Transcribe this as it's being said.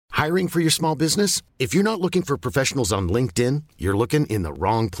Hiring for your small business? If you're not looking for professionals on LinkedIn, you're looking in the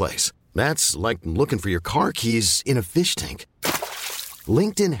wrong place. That's like looking for your car keys in a fish tank.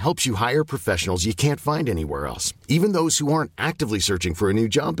 LinkedIn helps you hire professionals you can't find anywhere else, even those who aren't actively searching for a new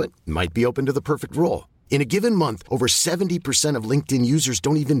job but might be open to the perfect role. In a given month, over 70% of LinkedIn users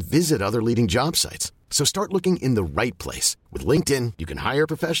don't even visit other leading job sites. So start looking in the right place. With LinkedIn, you can hire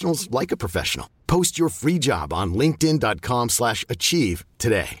professionals like a professional. Post your free job on linkedin.com/achieve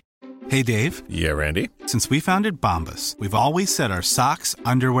today. Hey, Dave. Yeah, Randy. Since we founded Bombas, we've always said our socks,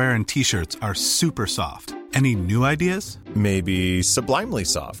 underwear, and T-shirts are super soft. Any new ideas? Maybe sublimely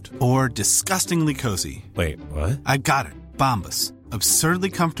soft. Or disgustingly cozy. Wait, what? I got it. Bombas. Absurdly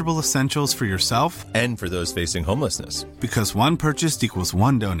comfortable essentials for yourself and for those facing homelessness. Because one purchased equals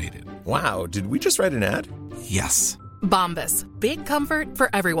one donated. Wow, did we just write an ad? Yes. Bombas. Big comfort for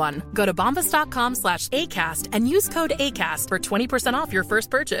everyone. Go to bombas.com/ACAST and use code ACAST for 20% off your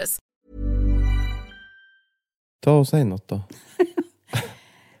first purchase. Ta och säg något då.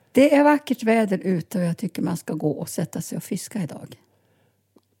 Det är vackert väder ute och jag tycker man ska gå och sätta sig och fiska idag.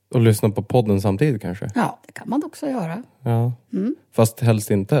 Och lyssna på podden samtidigt kanske? Ja, det kan man också göra. Ja. Fast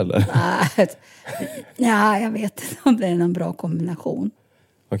helst inte, eller? Nej, jag vet inte om det är en bra kombination.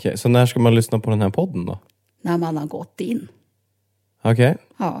 Okej, så när ska man lyssna på den här podden då? När man har gått in. Okej.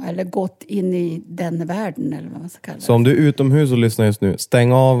 Ja, eller gått in i den världen eller vad man ska kalla det. Så om du är utomhus och lyssnar just nu,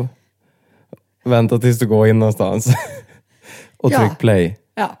 stäng av, vänta tills du går in någonstans och tryck play.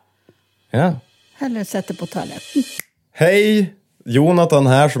 Ja. Eller sätter på toaletten. Hej! Jonathan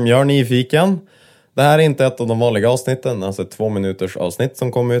här som gör Nyfiken. Det här är inte ett av de vanliga avsnitten, alltså 2 minuters avsnitt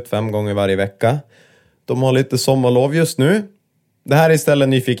som kommer ut 5 gånger varje vecka. De har lite sommarlov just nu. Det här är istället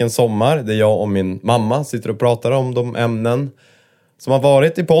Nyfiken sommar, där jag och min mamma sitter och pratar om de ämnen som har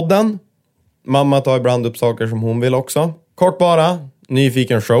varit i podden. Mamma tar ibland upp saker som hon vill också. Kort bara,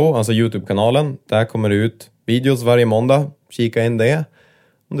 Nyfiken show, alltså YouTube-kanalen. Där kommer det ut videos varje måndag. Kika in det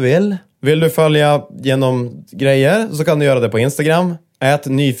om du vill. Vill du följa genom grejer så kan du göra det på Instagram.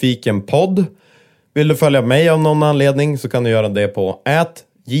 @nyfikenpodd. Vill du följa mig av någon anledning så kan du göra det på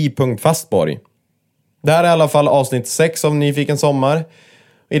 @j.fastborg. Det här är i alla fall avsnitt 6 av Nyfiken sommar.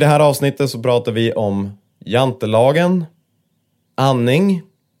 I det här avsnittet så pratar vi om jantelagen, andning,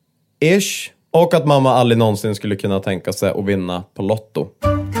 ish och att mamma aldrig någonsin skulle kunna tänka sig att vinna på Lotto.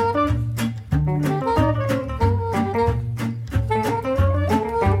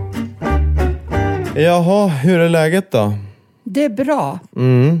 Jaha, hur är läget då? Det är bra.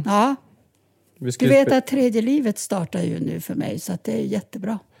 Ja. Du vet att tredje livet startar ju nu för mig, så att det är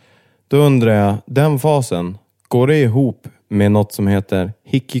jättebra. Då undrar jag, den fasen, går det ihop med något som heter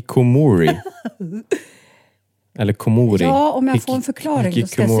hikikomori? Eller komori? Ja, om jag får en förklaring då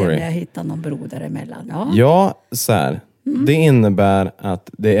ska jag se om jag hittar någon broder emellan. Ja, så här. Det innebär att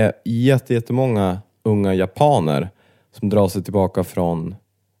det är jättemånga unga japaner som drar sig tillbaka från,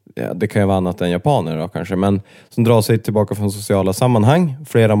 det kan ju vara annat än japaner då kanske, men som drar sig tillbaka från sociala sammanhang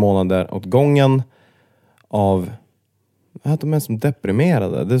flera månader åt gången av att de är som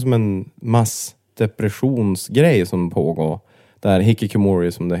deprimerade. Det är som en massdepressionsgrej som pågår. Det här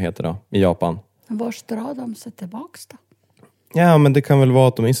hikikomori som det heter då, i Japan. Men var drar de sig tillbaks då? Ja, men det kan väl vara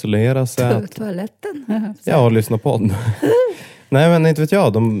att de isolerar sig. Toaletten? Ja, och lyssnar på den. Nej, men inte vet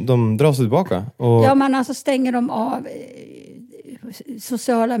jag. De drar sig tillbaka. Och... Ja, men alltså stänger de av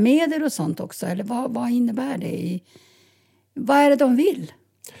sociala medier och sånt också? Eller vad innebär det? Vad är det de vill?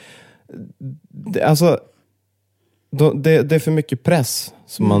 Det är för mycket press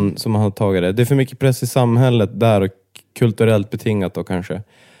som man har tagit det. Det är för mycket press i samhället där och kulturellt betingat då kanske.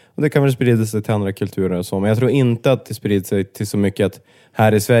 Och det kan väl sprida sig till andra kulturer och så. Men jag tror inte att det sprider sig till så mycket att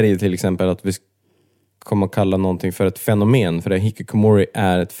här i Sverige till exempel att vi kommer att kalla någonting för ett fenomen. För det hikikomori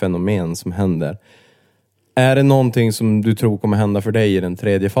är ett fenomen som händer. Är det någonting som du tror kommer hända för dig i den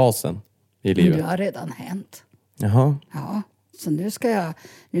tredje fasen i livet? Det har redan hänt. Jaha. Ja, så nu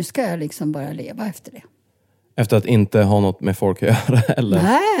ska jag liksom bara leva efter det. Efter att inte ha något med folk att göra, eller?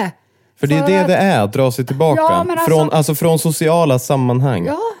 Nej. För det är det är, att dra sig tillbaka. Ja, men från sociala sammanhang.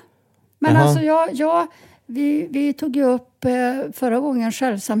 Ja, men vi tog ju upp förra gången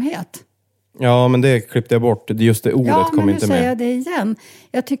självsamhet. Ja, men det klippte jag bort. Just det ordet kom inte med. Ja, men nu säger jag det igen.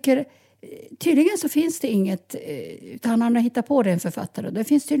 Jag tycker, tydligen så finns det inget, utan han har hittat på det en författare. Det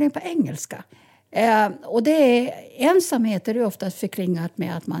finns tydligen på engelska. Och det är, ensamhet är ju oftast förklingat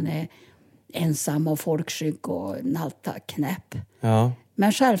med att man är ensam och folkskygg och nalta-knäpp. Ja.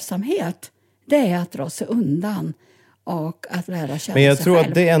 Men självsamhet, det är att dra sig undan och att lära känna sig själv. Men jag tror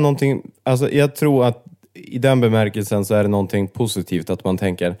att det är någonting, alltså jag tror att i den bemärkelsen så är det någonting positivt att man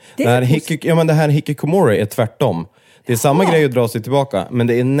tänker, det här hikikomori är tvärtom. Det är samma grej att dra sig tillbaka, men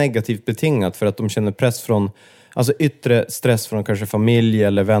det är negativt betingat för att de känner press från, alltså yttre stress från kanske familj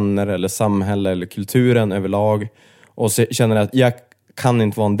eller vänner eller samhälle eller kulturen överlag, och känner att jag kan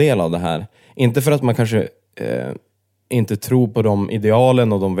inte vara en del av det här. Inte för att man kanske inte tror på de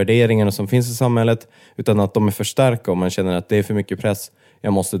idealen och de värderingarna som finns i samhället, utan att de är för starka och man känner att det är för mycket press.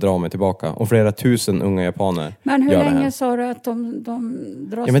 Jag måste dra mig tillbaka. Och flera tusen unga japaner. Men hur gör det länge här. sa du att de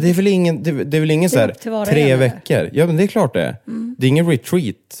drar sig? Ja, men det är väl ingen så här 3 veckor. Ja, men det är klart det är. Det är ingen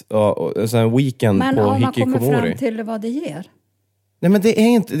retreat och så en weekend men på har man Hikikomori. kommit fram till vad det ger? Nej, men det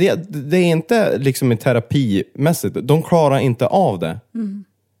är inte liksom i terapimässigt. De klarar inte av det.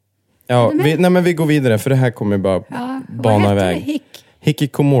 Ja, vi går vidare för det här kommer bara bana iväg.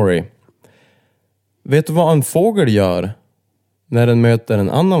 Hikikomori. Vet du vad en fågel gör när den möter en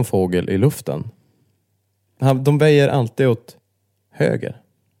annan fågel i luften? De väjer alltid åt höger.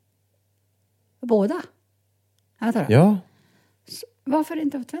 Båda? Ja. Varför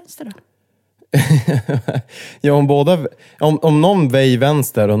inte åt vänster då? Ja, om någon väjer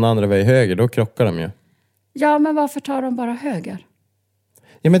vänster och den andra väjer höger, då krockar de ju. Ja, men varför tar de bara höger?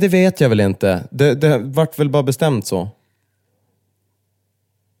 Ja, men det vet jag väl inte. Det vart väl bara bestämt så.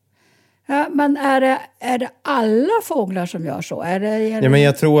 Ja, men är det alla fåglar som gör så? Ja, men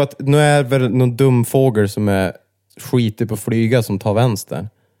jag tror att nu är väl någon dum fågel som är skitig på flyga som tar vänster.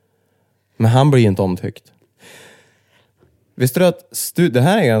 Men han blir inte omtyckt. Visste du att det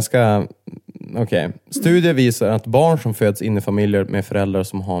här är ganska... Okej. Studier visar att barn som föds in i familjer med föräldrar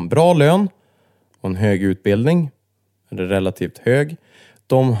som har en bra lön och en hög utbildning, eller relativt hög,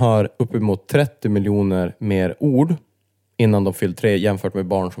 de har uppemot 30 miljoner mer ord innan de fyllt 3 jämfört med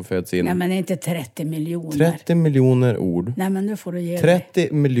barn som föds in. Nej, men inte 30 miljoner. 30 miljoner ord. Nej, men nu får du ge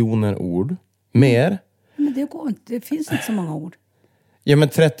 30 miljoner ord mer. Men det går inte. Det finns inte så många ord. Ja, men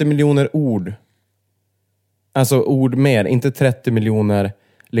 30 miljoner ord. Alltså ord mer. Inte 30 miljoner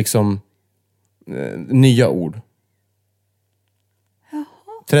liksom nya ord. Jaha.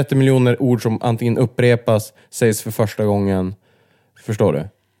 30 miljoner ord som antingen upprepas, sägs för första gången. Förstår du?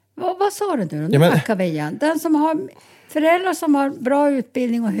 Vad sa du nu? Ja, men... Den som har föräldrar som har bra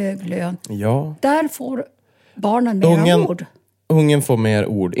utbildning och hög lön. Ja. Där får barnen mer ord. Ungen får mer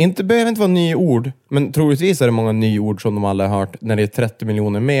ord. Behöver inte vara nya ord, men troligtvis är det många nya ord som de alla har hört när det är 30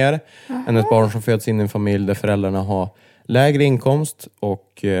 miljoner mer än ett barn som föds in i en familj där föräldrarna har lägre inkomst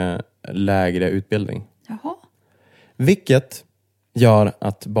och lägre utbildning. Jaha. Vilket gör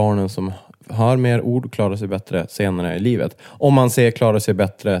att barnen som har mer ord klarar sig bättre senare i livet. Om man ser klarar sig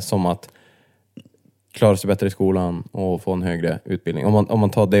bättre som att klara sig bättre i skolan och få en högre utbildning. Om man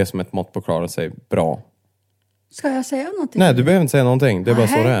tar det som ett mått på att klara sig bra. Ska jag säga någonting? Nej, du behöver inte säga någonting. Det är bara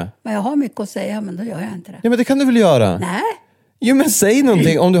så det är. Men jag har mycket att säga, men då gör jag inte det. Ja, men det kan du väl göra? Nej. Jo, men säg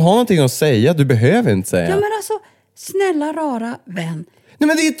någonting. Om du har någonting att säga, du behöver inte säga. Ja, men alltså, snälla rara vän. Nej,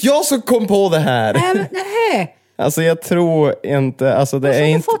 men det är inte jag som kom på det här. Nej. Alltså, jag tror inte... Alltså, det är har du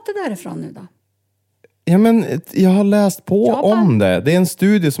inte... fått det därifrån nu då? Ja, men jag har läst på Japan. om det. Det är en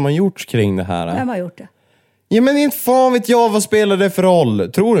studie som har gjorts kring det här. Vem har gjort det? Ja, men inte fan vet jag vad spelar det för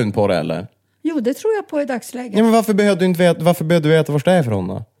roll. Tror du inte på det, eller? Jo, det tror jag på i dagsläget. Ja, men varför behöver du veta var det är ifrån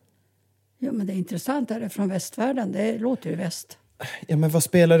då? Jo, men det är intressant. Är det från västvärlden? Det låter ju väst. Ja, men vad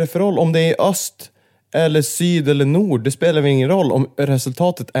spelar det för roll? Om det är öst eller syd eller nord, det spelar väl ingen roll om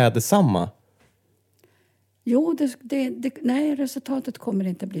resultatet är detsamma. Jo, nej, resultatet kommer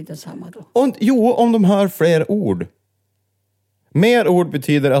inte bli detsamma då. Om de hör fler ord. Mer ord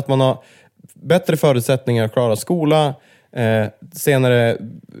betyder att man har bättre förutsättningar att klara skola, senare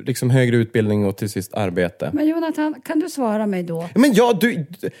liksom högre utbildning och till sist arbete. Men Jonathan, kan du svara mig då? Men ja,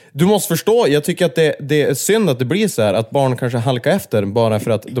 du måste förstå, jag tycker att det är synd att det blir så här, att barn kanske halkar efter bara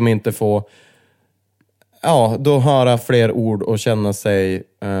för att de inte får då höra fler ord och känna sig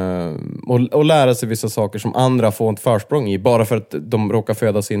och lära sig vissa saker som andra får ett försprång i, bara för att de råkar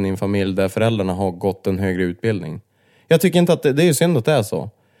födas in i en familj där föräldrarna har gått en högre utbildning. Jag tycker inte att det är ju synd att det är så.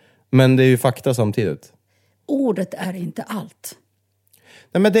 Men det är ju fakta samtidigt. Ordet är inte allt.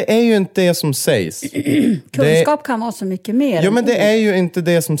 Nej, men det är ju inte det som sägs. Kunskap kan vara så mycket mer. Ja, men det är ju inte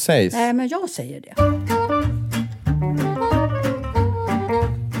det som sägs. Nej, men jag säger det.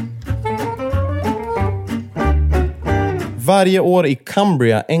 Varje år i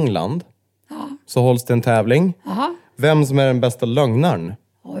Cumbria, England, så hålls det en tävling. Aha. Vem som är den bästa lögnaren.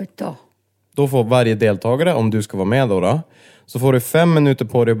 Oj då. Då får varje deltagare, om du ska vara med då, så får du 5 minuter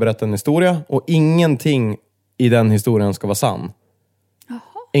på dig att berätta en historia. Och ingenting i den historien ska vara sann. Jaha.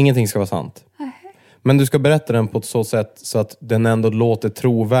 Ingenting ska vara sant. Nej. Men du ska berätta den på ett så sätt så att den ändå låter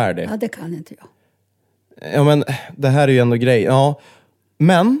trovärdig. Ja, det kan inte jag. Ja, men det här är ju ändå grej. Ja.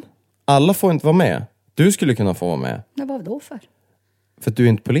 Men alla får inte vara med. Du skulle kunna få vara med. Ja, vad då för? För att du är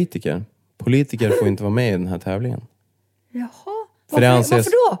inte politiker. Politiker får inte vara med i den här tävlingen. Jaha.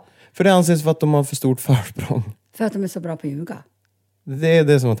 Varför då? För det anses för att de har för stort försprång. För att de är så bra på att ljuga. Det är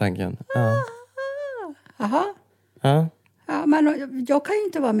det som var tanken. Ja. Jaha. Ja. Ja, men jag kan ju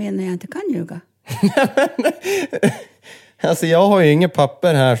inte vara med när jag inte kan ljuga. Alltså jag har ju inget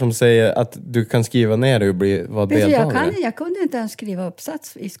papper här som säger att du kan skriva ner det och vara deltagare. Jag kunde inte ens skriva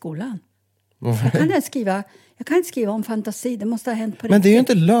uppsats i skolan. Varför? Jag kan inte skriva om fantasi. Det måste ha hänt på riktigt. Men det är ju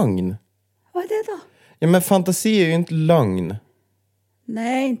inte lögn. Vad är det då? Ja, men fantasi är ju inte lögn.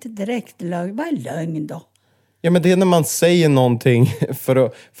 Nej, inte direkt lögn. Vad är lögn då? Ja, men det är när man säger någonting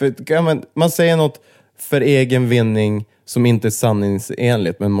man säger något för egen vinning som inte är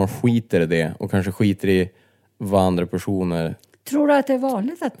sanningsenligt, men man skiter i det och kanske skiter i vad andra personer... Tror du att det är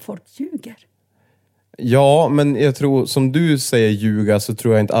vanligt att folk ljuger? Ja, men jag tror, som du säger ljuga, så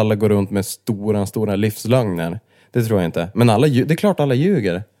tror jag inte alla går runt med stora livslögner. Det tror jag inte. Men det är klart alla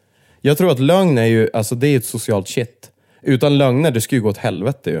ljuger. Jag tror att lögn är ju, alltså det är ett socialt shit. Utan lögner, det skulle ju gå åt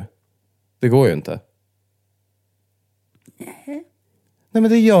helvete ju. Det går ju inte. Nej,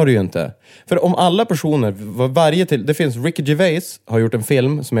 men det gör det ju inte. För om alla personer, det finns Ricky Gervais har gjort en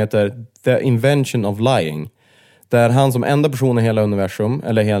film som heter The Invention of Lying. Där han som enda person i hela universum,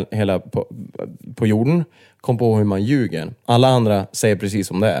 eller hela på jorden, kom på hur man ljuger. Alla andra säger precis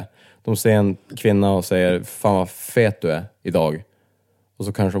som det är. De ser en kvinna och säger, fan vad fet du är idag. Och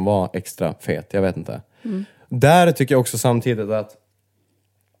så kanske de var extra fet, jag vet inte. Mm. Där tycker jag också samtidigt att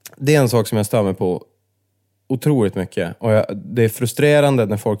det är en sak som jag stör mig på otroligt mycket. Och det är frustrerande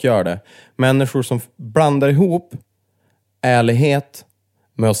när folk gör det. Människor som blandar ihop ärlighet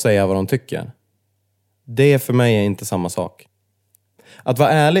med att säga vad de tycker. Det för mig är inte samma sak. Att vara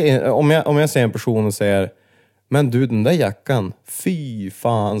ärlig, om jag ser en person och säger, men du, den där jackan, fy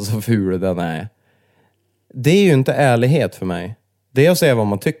fan så ful den är. Det är ju inte ärlighet för mig. Det är att säga vad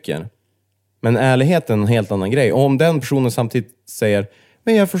man tycker. Men ärlighet är en helt annan grej. Och om den personen samtidigt säger,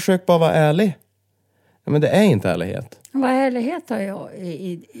 men jag försöker bara vara ärlig. Ja, men det är inte ärlighet. Vad är ärlighet har jag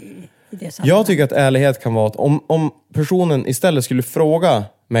i det sammanhanget? Jag tycker att ärlighet kan vara att om personen istället skulle fråga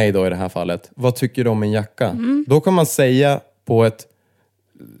mig då i det här fallet, vad tycker du om en jacka? Mm. Då kan man säga på ett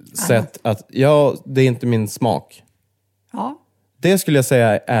sätt att det är inte min smak. Ja. Det skulle jag säga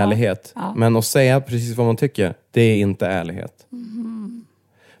är ärlighet. Ja. Men att säga precis vad man tycker, det är inte ärlighet. Mm.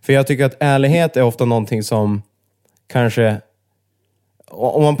 För jag tycker att ärlighet är ofta någonting som kanske,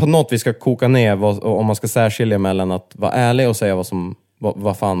 om man på något vis ska koka ner, om man ska särskilja mellan att vara ärlig och säga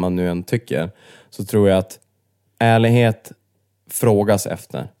vad fan man nu än tycker, så tror jag att ärlighet frågas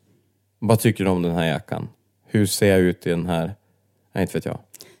efter. Vad tycker du om den här jackan? Hur ser jag ut i den här? Nej, inte vet jag.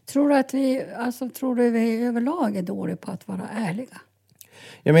 Tror du vi överlag är dåliga på att vara ärliga?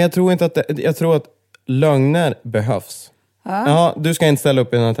 Ja, men jag tror inte att jag tror att lögner behövs. Ja. Jaha, du ska inte ställa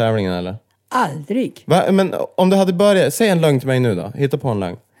upp i den här tävlingen eller? Aldrig. Va? Men om du hade börjat, säg en lögn till mig nu då. Hitta på en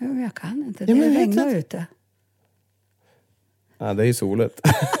lögn. Ja, men jag kan inte. Det regnar ute. Ja, det är ju soligt.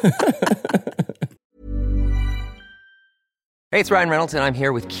 Hey, it's Ryan Reynolds, and I'm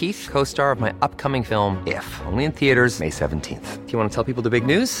here with Keith, co-star of my upcoming film, If, only in theaters May 17th. Do you want to tell people the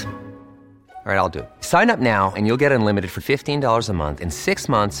big news? All right, I'll do it. Sign up now and you'll get unlimited for $15 a month and 6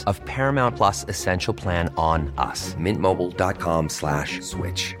 months of Paramount Plus Essential Plan on us.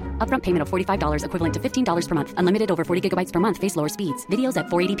 MintMobile.com/switch. Upfront payment of $45 equivalent to $15 per month. Unlimited over 40 gigabytes per month. Face lower speeds. Videos at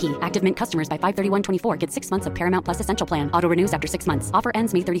 480p. Active Mint customers by 531.24 get 6 months of Paramount Plus Essential Plan. Auto renews after 6 months. Offer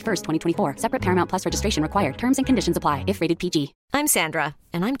ends May 31st, 2024. Separate Paramount Plus registration required. Terms and conditions apply if rated PG. I'm Sandra,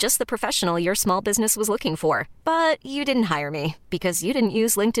 and I'm just the professional your small business was looking for. But you didn't hire me because you didn't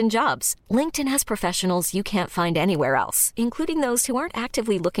use LinkedIn Jobs. LinkedIn has professionals you can't find anywhere else, including those who aren't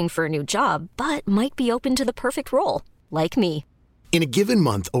actively looking for a new job, but might be open to the perfect role, like me. In a given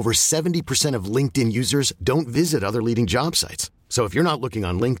month, over 70% of LinkedIn users don't visit other leading job sites. So if you're not looking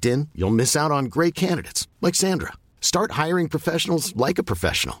on LinkedIn, you'll miss out on great candidates like Sandra. Start hiring professionals like a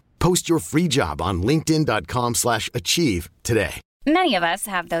professional. Post your free job on linkedin.com/achieve today. Many of us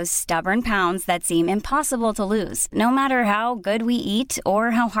have those stubborn pounds that seem impossible to lose, no matter how good we eat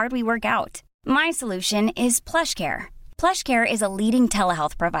or how hard we work out. My solution is PlushCare. PlushCare is a leading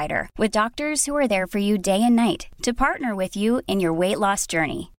telehealth provider with doctors who are there for you day and night to partner with you in your weight loss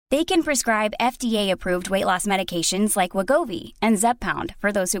journey. They can prescribe FDA-approved weight loss medications like Wegovy and Zepbound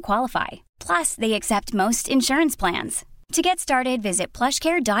for those who qualify. Plus, they accept most insurance plans. To get started, visit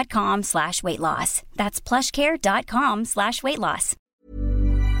plushcare.com/weightloss. That's plushcare.com/weightloss.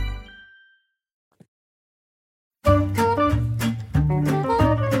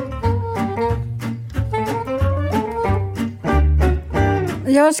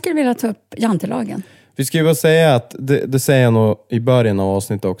 Jag skulle vilja ta upp jantelagen. Vi ska ju bara säga att, det säger jag nog i början av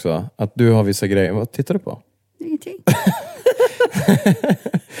avsnittet också, att du har vissa grejer. Vad tittar du på? Ingenting.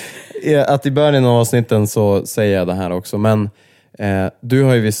 Att i början av avsnitten så säger jag det här också. Men du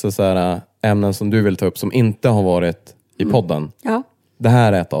har ju vissa så här ämnen som du vill ta upp som inte har varit i podden. Ja. Det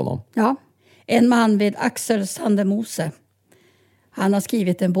här är ett av dem. Ja. En man vid Axel Sandemose. Han har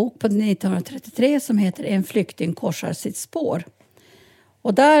skrivit en bok på 1933 som heter En flykting korsar sitt spår.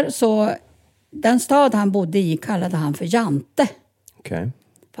 Och där så, den stad han bodde i kallade han för Jante. Okej.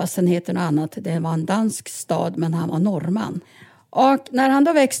 Fast den heter något annat. Det var en dansk stad, men han var norrman. Och när han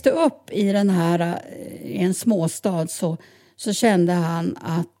då växte upp i den här, i en småstad så kände han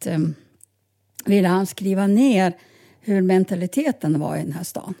att ville han skriva ner hur mentaliteten var i den här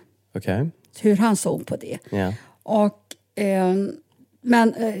stan. Okej. Hur han såg på det. Ja. Och,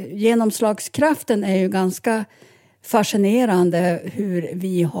 men genomslagskraften är ju ganska fascinerande hur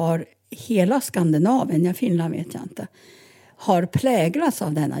vi har hela Skandinavien, ja, Finland vet jag inte, har präglats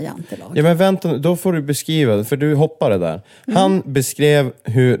av denna jantelag. Ja, men vänta, då får du beskriva det, för du hoppade där. Han beskrev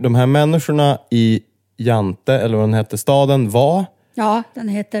hur de här människorna i Jante, eller vad den hette, staden var. Ja, den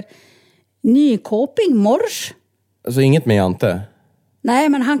heter Nykoping Mors. Alltså inget med Jante. Nej,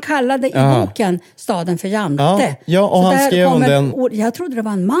 men han kallade i boken staden för Jante. Ja, och så han skrev om den. Jag trodde det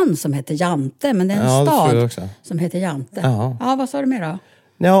var en man som hette Jante, men det är en stad som heter Jante. Ja, vad sa du mer då?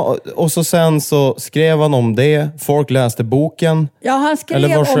 Ja, och så sen så skrev han om det. Folk läste boken. Ja, han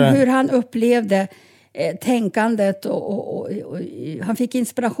skrev om hur han upplevde tänkandet och han fick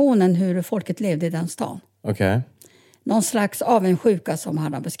inspirationen hur folket levde i den stan. Okej. Någon slags avundsjuka som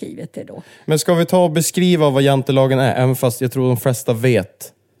han har beskrivit det då. Men ska vi ta och beskriva vad jantelagen är? Även fast jag tror de flesta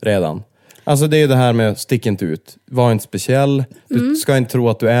vet redan. Alltså det är det här med stick inte ut. Var inte speciell. Du ska inte tro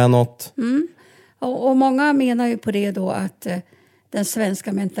att du är något. Och många menar ju på det då att den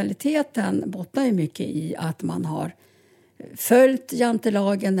svenska mentaliteten bottnar ju mycket i att man har följt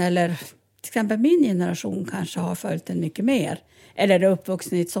jantelagen, eller till exempel min generation kanske har följt den mycket mer. Eller är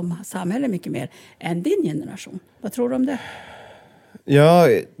uppvuxen i ett samhälle mycket mer än din generation. Vad tror du om det?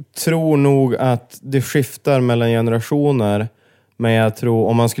 Jag tror nog att det skiftar mellan generationer. Men jag tror,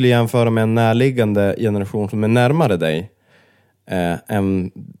 om man skulle jämföra med en närliggande generation som är närmare dig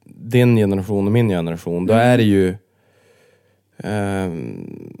än din generation och min generation, då är det ju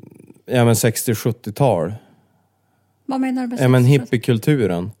 60-70-tal. Vad menar du med 60-70-tal? Men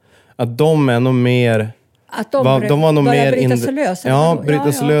hippiekulturen. Att de är nog mer... Att de var nog mer bryta sig lös? Ja,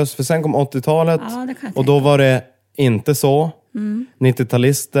 bryta sig lös. För sen kom 80-talet och då var det inte så.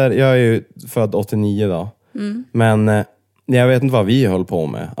 90-talister, jag är ju född 89 då. Men jag vet inte vad vi höll på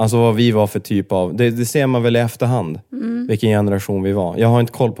med. Alltså vad vi var för typ av... Det ser man väl i efterhand. Vilken generation vi var. Jag har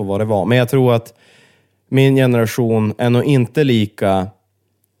inte koll på vad det var. Men jag tror att min generation är nog inte lika...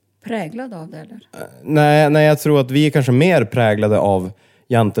 Präglad av det, eller? Nej, jag tror att vi är kanske mer präglade av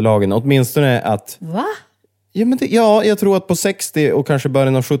jantelagen. Åtminstone att... Va? Ja, jag tror att på 60 och kanske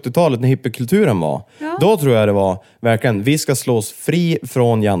början av 70-talet när hippiekulturen var. Ja. Då tror jag det var verkligen, vi ska slås fri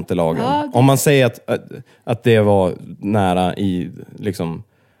från jantelagen. Ja, om man säger att det var nära i liksom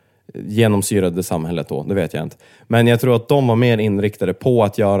genomsyrade samhället då, det vet jag inte. Men jag tror att de var mer inriktade på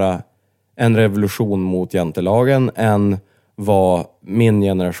att göra en revolution mot jantelagen än vad min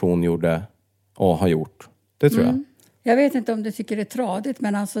generation gjorde och har gjort. Det tror jag. Jag vet inte om du tycker det är tradigt,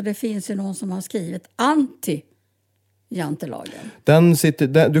 men alltså det finns ju någon som har skrivit anti-jantelagen.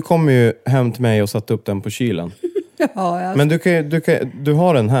 Du kommer ju hem till mig och satt upp den på kylen. Ja, men du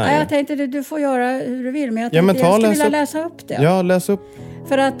har den här. Ja, jag tänkte du får göra hur du vill, men jag skulle vilja läsa upp det. Ja, läs upp.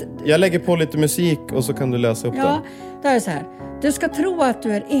 För att, jag lägger på lite musik och så kan du läsa upp det. Ja, det är så här. Du ska tro att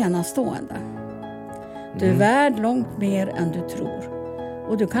du är enastående. Du är värd långt mer än du tror.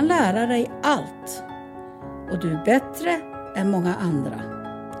 Och du kan lära dig allt. Och du är bättre än många andra.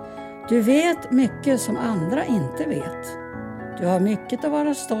 Du vet mycket som andra inte vet. Du har mycket att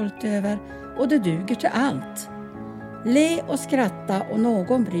vara stolt över och du duger till allt. Le och skratta och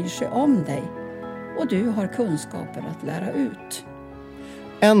någon bryr sig om dig. Och du har kunskaper att lära ut.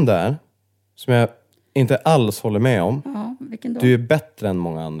 En där som jag inte alls håller med om. Ja, vilken då? Du är bättre än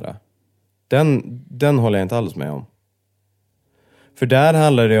många andra. Den håller jag inte alls med om. För där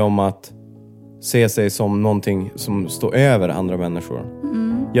handlar det om att se sig som någonting som står över andra människor.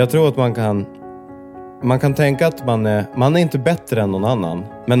 Jag tror att man kan tänka att man är inte bättre än någon annan,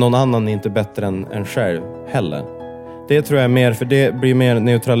 men någon annan är inte bättre än en själv heller. Det tror jag är mer, för det blir mer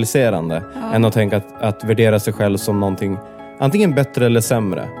neutraliserande än att tänka att värdera sig själv som någonting antingen bättre eller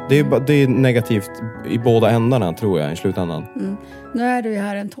sämre. Det är negativt i båda ändarna, tror jag, i slutändan. Nu är det ju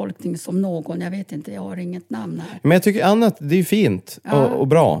här en tolkning som någon, jag vet inte, jag har inget namn här. Men jag tycker annat, det är fint och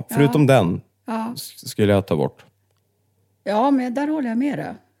bra, förutom den. Ja. Skulle jag ta bort. Ja, men där håller jag med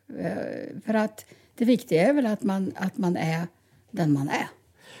dig. För att det viktiga är väl att man är den man är.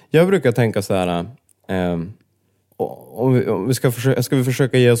 Jag brukar tänka så här... Om vi ska vi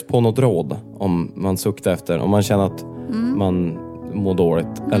försöka ge oss på något råd om man suktar efter, om man känner att man mår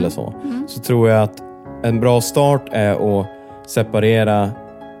dåligt eller så. Så tror jag att en bra start är att separera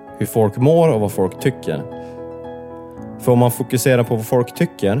hur folk mår och vad folk tycker. För om man fokuserar på vad folk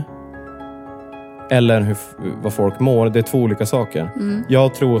tycker eller vad folk mår, det är två olika saker.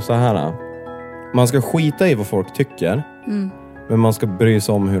 Jag tror så här: man ska skita i vad folk tycker, men man ska bry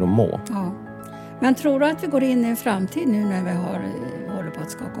sig om hur de mår. Ja. Men tror du att vi går in i en framtid nu när vi håller på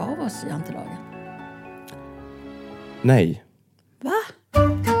att skaka av oss jantelagen? Nej. Va?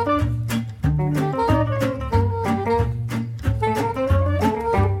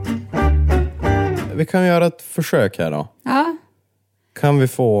 Vi kan göra ett försök här då. Ja. Kan vi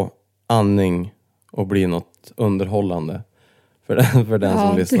få andning och bli något underhållande för den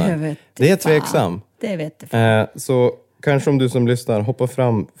som lyssnar? Det är tveksam. Det vet jag. Så kanske om du som lyssnar hoppar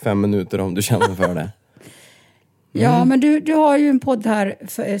fram 5 minuter om du känner för det. Ja, men du har ju en podd här,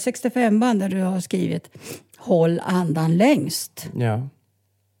 65 band, där du har skrivit Håll andan längst. Ja.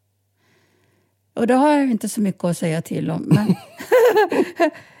 Och det har jag inte så mycket att säga till om. Men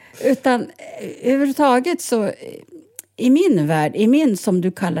utan överhuvudtaget så i min värld, i min som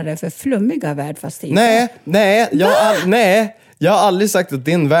du kallar det för flummiga värld, fast Nej, jag har aldrig sagt att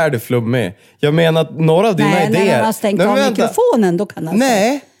din värld är flummig. Jag menar att några av dina idéer... Nej, när man har stängt av mikrofonen, då kan man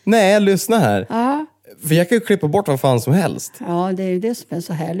säga. Nej, lyssna här. Ja. För jag kan ju klippa bort vad fan som helst. Ja, det är ju det som är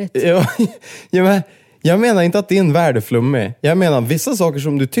så härligt. Jag menar inte att din värld är flummig. Jag menar vissa saker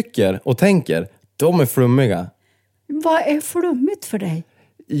som du tycker och tänker, de är flummiga. Vad är flummigt för dig?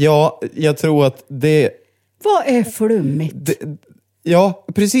 Ja, jag tror att det... Vad är flummigt? Ja,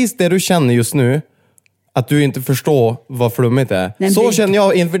 precis det du känner just nu. Att du inte förstår vad flummigt är. Nej, så känner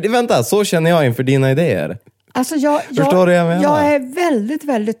jag inför dina idéer. Alltså Förstår du vad jag menar? Jag är väldigt,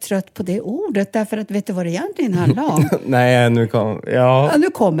 väldigt trött på det ordet. Därför att vet du vad det egentligen handlar om? Nej, nu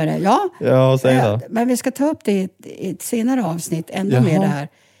kommer det. Ja, säg då. Men vi ska ta upp det i ett senare avsnitt. Ändå mer det här.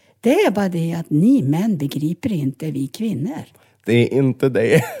 Det är bara det att ni män begriper inte vi kvinnor. Det är inte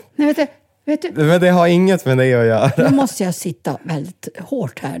det. Nej, vet du? Men det har inget med det att göra. Nu måste jag sitta väldigt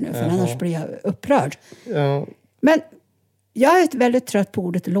hårt här nu. För annars blir jag upprörd. Ja. Men jag är väldigt trött på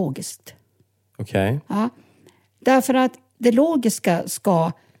ordet logiskt. Okej. Ja. Därför att det logiska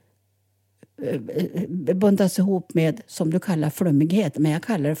ska buntas ihop med, som du kallar, flummighet. Men jag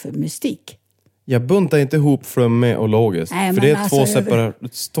kallar det för mystik. Jag buntar inte ihop flummig och logiskt. Nej, för det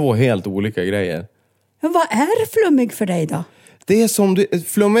är två helt olika grejer. Men vad är flummig för dig då? Det är som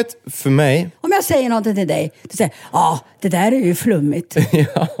flummigt för mig. Om jag säger något till dig, du säger, det där är ju flummigt.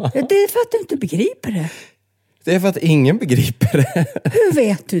 Ja. Det är för att du inte begriper det. Det är för att ingen begriper det. Hur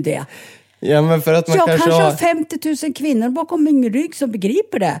vet du det? Ja, men för att man kanske har 50 000 kvinnor bakom min rygg som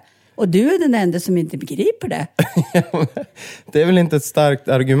begriper det. Och du är den enda som inte begriper det. Ja, det är väl inte ett starkt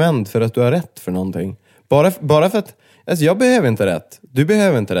argument för att du har rätt för någonting. Bara för att... Alltså jag behöver inte rätt. Du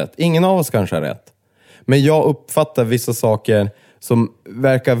behöver inte rätt. Ingen av oss kanske har rätt. Men jag uppfattar vissa saker som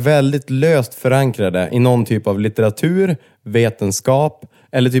verkar väldigt löst förankrade i någon typ av litteratur, vetenskap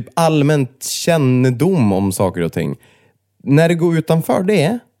eller typ allmänt kännedom om saker och ting. När det går utanför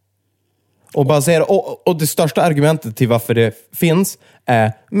det och bara säger, och det största argumentet till varför det finns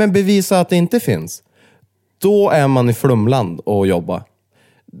är, men bevisa att det inte finns. Då är man i flumland och jobbar.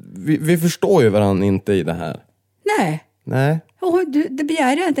 Vi förstår ju varandra inte i det här. Nej. Och det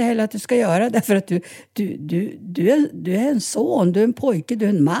begär jag inte heller att du ska göra. Därför att du är en son, du är en pojke, du är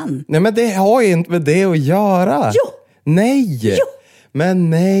en man. Nej, men det har ju inte med det att göra. Jo. Nej. Jo. Men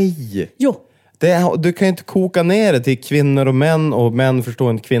nej. Jo. Du kan ju inte koka ner det till kvinnor och män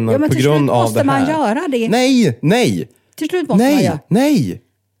förstår inte kvinnor på grund av det här. Men till slut måste man göra det. Nej. Till slut måste man göra. Nej.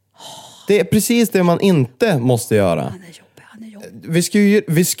 Det är precis det man inte måste göra. Han är jobbig.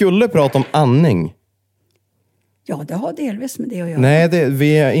 Vi skulle prata om andning. Ja, det har delvis med det att göra. Nej,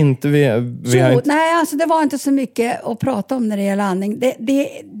 vi har inte... Nej, alltså det var inte så mycket att prata om när det gäller andning.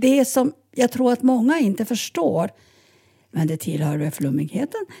 Det som jag tror att många inte förstår, men det tillhör väl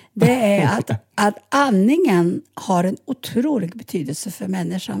flummigheten, det är att andningen har en otrolig betydelse för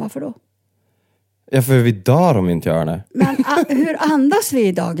människan. Varför då? Ja, för vi dör om vi inte gör det. Men hur andas vi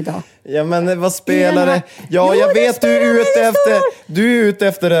idag då? Ja, men vad spelar det? Ja, jag vet, du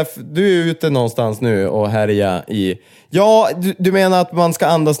är ute någonstans nu och härja i... Ja, du menar att man ska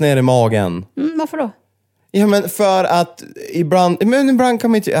andas ner i magen. Varför då? Ja, men för att ibland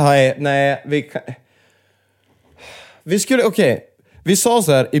kan man inte... Nej, vi kan... Vi skulle... Okej. Vi sa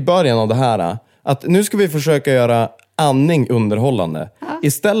så här i början av det här att nu ska vi försöka göra andning underhållande. Ja.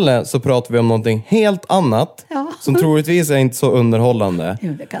 Istället så pratar vi om någonting helt annat som troligtvis är inte så underhållande.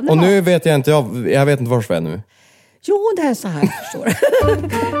 Jo, det kan det och vara. Nu vet jag inte, jag vet inte vars vi är nu. Jo, det är så här, förstår du.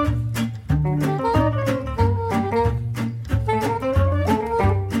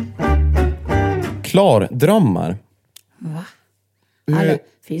 Klardrömmar. Va? Alltså,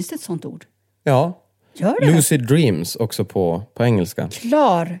 finns det ett sånt ord? Ja. Gör det? Lucid dreams också på engelska.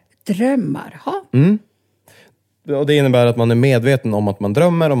 Klardrömmar, ha? Och det innebär att man är medveten om att man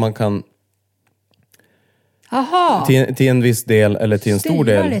drömmer och man kan till en viss del eller till en stor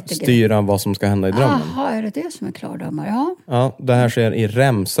del styra vad som ska hända i drömmen. Jaha, är det som är klardrömmar? Ja. Ja, det här sker i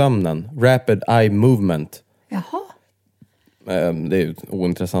REM-sömnen. Rapid Eye Movement. Jaha. Det är ju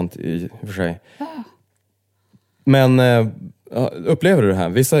ointressant i och för sig. Ja. Men upplever du det här?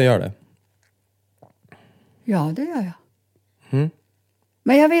 Vissa gör det. Ja, det gör jag.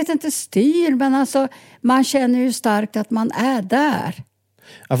 Men jag vet inte men alltså man känner ju starkt att man är där.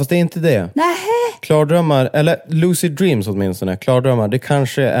 Ja, fast det är inte det. Nej. Klardrömmar, eller lucid dreams åtminstone. Klardrömmar, det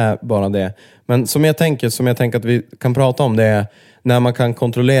kanske är bara det. Men som jag tänker att vi kan prata om, det är när man kan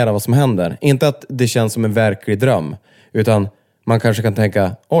kontrollera vad som händer. Inte att det känns som en verklig dröm, utan man kanske kan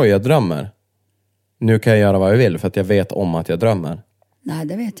tänka, oj, jag drömmer. Nu kan jag göra vad jag vill för att jag vet om att jag drömmer. Nej,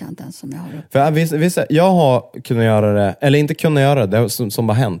 det vet jag inte ens om jag har. För jag har kunnat göra det, eller inte kunnat göra det som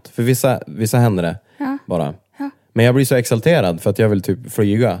har hänt. För vissa händer det bara. Ja. Men jag blir så exalterad för att jag vill typ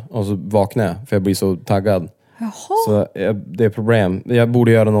flyga och så vaknar jag för jag blir så taggad. Jaha. Så det är problem. Jag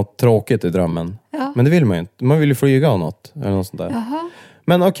borde göra något tråkigt i drömmen. Ja. Men det vill man ju inte. Man vill ju flyga och något eller något sånt där. Jaha.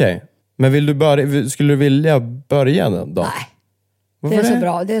 Men okej. Men skulle du vilja börja då? Nej. Varför det är så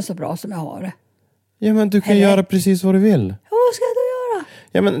bra. Det är så bra som jag har det. Ja, men du kan göra precis vad du vill. Vad ska jag då göra?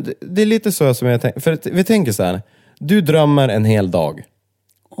 Ja, men det är lite så som jag tänker. För vi tänker så här. Du drömmer en hel dag.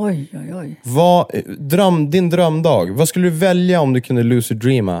 Oj. Din drömdag. Vad skulle du välja om du kunde lucid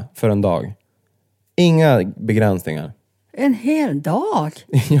dreama för en dag? Inga begränsningar. En hel dag?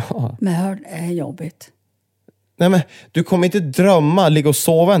 Ja. Men det är jobbigt. Nej, men du kommer inte ligga och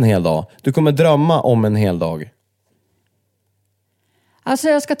sova en hel dag. Du kommer drömma om en hel dag. Alltså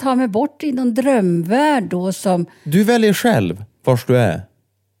jag ska ta mig bort i någon drömvärld då som... Du väljer själv vars du är.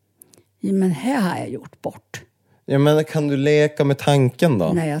 Ja, men här har jag gjort bort. Ja, men kan du leka med tanken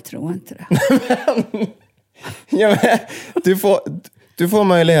då? Nej, jag tror inte det. Ja, men, du får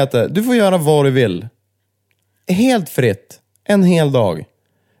möjligheter. Du får göra vad du vill. Helt fritt. En hel dag.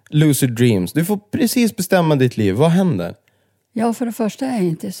 Lucid dreams. Du får precis bestämma ditt liv. Vad händer? Ja, för det första är jag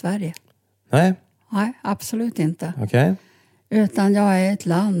inte i Sverige. Nej, absolut inte. Okej. Utan jag är i ett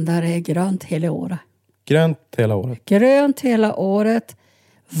land där det är grönt hela året. Grönt hela året? Grönt hela året.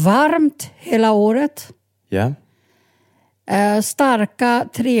 Varmt hela året. Ja. Starka,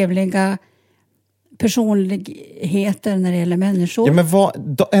 trevliga personligheter när det gäller människor. Ja, men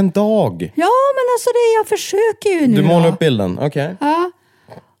en dag? Ja, men alltså jag försöker ju nu. Du målar upp bilden, okej. Ja.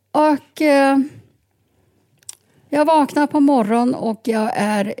 Och jag vaknar på morgon och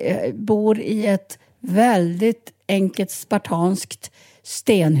jag bor i ett väldigt enkelt spartanskt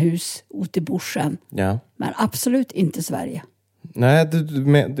stenhus ute i bushen. Ja. Men absolut inte Sverige. Nej,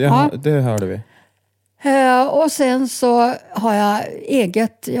 det hörde vi. Och sen så har jag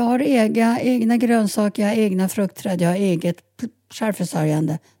egna grönsaker, jag har egna fruktträd, jag har eget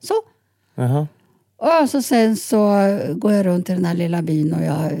självförsörjande. Så. Jaha. Och så sen så går jag runt i den här lilla byn och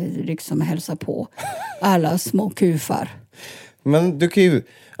jag liksom hälsar på alla små kufar. Men du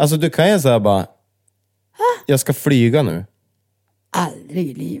kan ju säga bara, jag ska flyga nu. Aldrig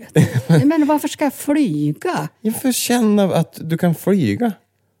i livet. Men varför ska jag flyga? Jag får känna att du kan flyga.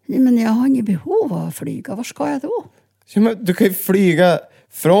 Men jag har inget behov av att flyga. Var ska jag då? Ja, men du kan ju flyga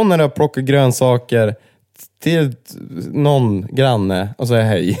från när du plockar grönsaker till någon granne och säga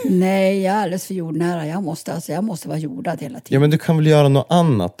hej. Nej, jag är alldeles för jordnära. Jag måste vara jordad hela tiden. Ja, men du kan väl göra något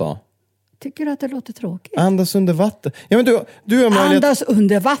annat då? Tycker du att det låter tråkigt? Andas under vatten. Ja, men du har möjlighet... Andas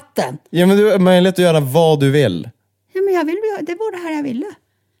under vatten? Ja, men du har möjlighet att göra vad du vill. Ja, men det var det här jag ville.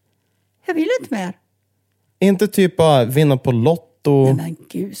 Jag ville inte mer. Inte typ bara vinna på lotto. Nej, men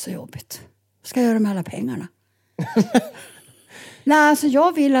gud så jobbigt. Vad ska jag göra med alla pengarna? Nej, alltså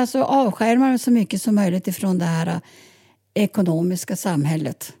jag vill avskärma mig så mycket som möjligt ifrån det här ekonomiska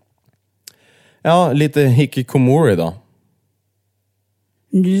samhället. Ja, lite hikikomori då.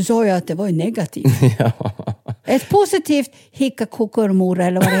 Nu sa jag att det var negativt. Ja. Ett positivt hickakokormora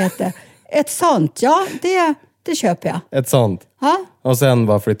eller vad det heter. Ett sånt, ja, det köper jag. Ett sånt? Ja. Och sen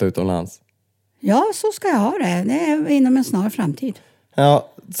bara flytta utomlands? Ja, så ska jag ha det. Det är inom en snar framtid. Ja,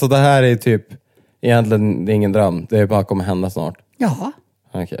 så det här är typ egentligen ingen dröm. Det är bara kommer hända snart. Ja.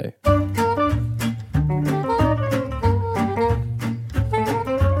 Okej.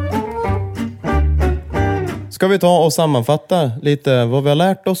 Ska vi ta och sammanfatta lite vad vi har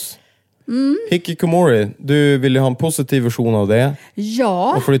lärt oss? Hikikomori, du vill ju ha en positiv version av det.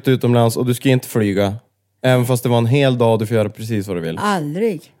 Ja. Och flytta utomlands och du ska inte flyga. Även fast det var en hel dag du får göra precis vad du vill.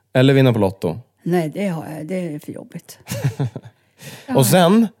 Aldrig. Eller vinna på Lotto. Nej, det är för jobbigt. Och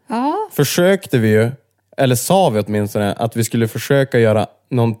sen Ja. försökte vi ju, eller sa vi åtminstone, att vi skulle försöka göra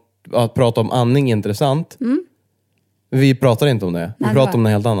att prata om andning intressant. Vi pratar inte om det. Vi Nej, pratar om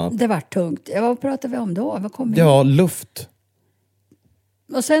något helt annat. Det var tungt. Vad pratade vi om då? Vad kom Ja, luft.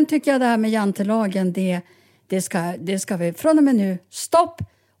 Och sen tycker jag det här med jantelagen, det ska vi från och med nu, stopp,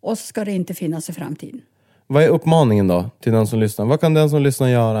 och så ska det inte finnas i framtiden. Vad är uppmaningen då till den som lyssnar? Vad kan den som lyssnar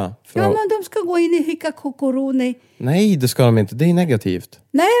göra? Ja, men de ska gå in i hikakokoroni. Nej, det ska de inte. Det är negativt.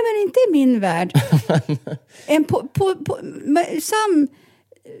 Nej, men inte i min värld.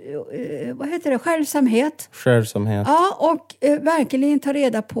 Vad heter det? Självsamhet. Självsamhet. Ja, och verkligen ta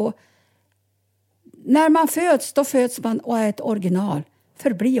reda på när man föds, då föds man och är ett original.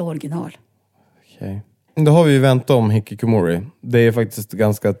 Förbli original. Okej. Då har vi ju väntat om hikikomori. Det är faktiskt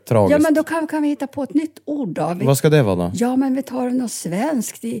ganska tragiskt. Ja, men då kan vi hitta på ett nytt ord då. Vad ska det vara då? Ja, men vi tar något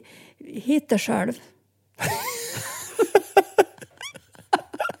svenskt. Hitta själv.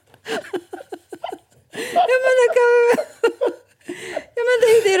 Ja, men det kan vi... Ja, men det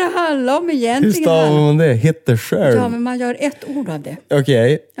är ju det det handlar om egentligen. Hur stavar man det? Hitta själv? Ja, men man gör ett ord av det.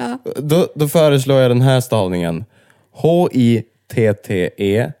 Okej. Ja. Då föreslår jag den här stavningen.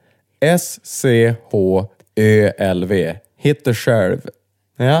 HITTE-SCHÖLV. Hitta själv.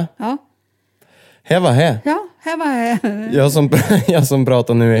 Ja? Ja. Här var här. Ja, här var jag. Jag som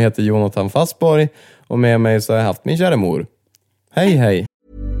pratar nu heter Jonathan Fastborg. Och med mig så har jag haft min kära mor. Hej, hej.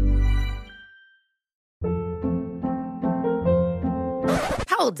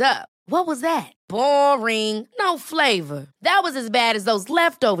 Hold up. What was that? Boring. No flavor. That was as bad as those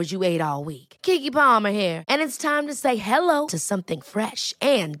leftovers you ate all week. Keke Palmer here, and it's time to say hello to something fresh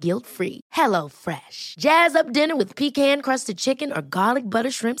and guilt-free. Hello Fresh. Jazz up dinner with pecan-crusted chicken or garlic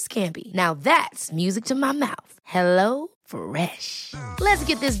butter shrimp scampi. Now that's music to my mouth. Hello Fresh. Let's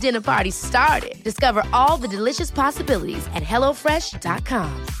get this dinner party started. Discover all the delicious possibilities at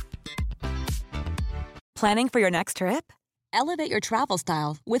hellofresh.com. Planning for your next trip? Elevate your travel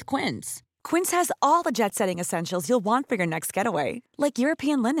style with Quince. Quince has all the jet-setting essentials you'll want for your next getaway, like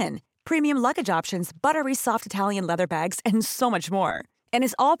European linen, premium luggage options, buttery soft Italian leather bags, and so much more. And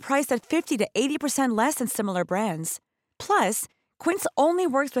is all priced at 50 to 80% less than similar brands. Plus, Quince only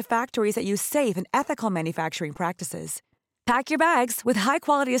works with factories that use safe and ethical manufacturing practices. Pack your bags with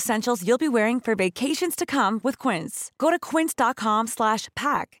high-quality essentials you'll be wearing for vacations to come with Quince. Go to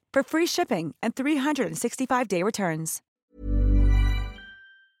quince.com/pack for free shipping and 365-day returns.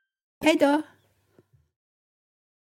 Hej då.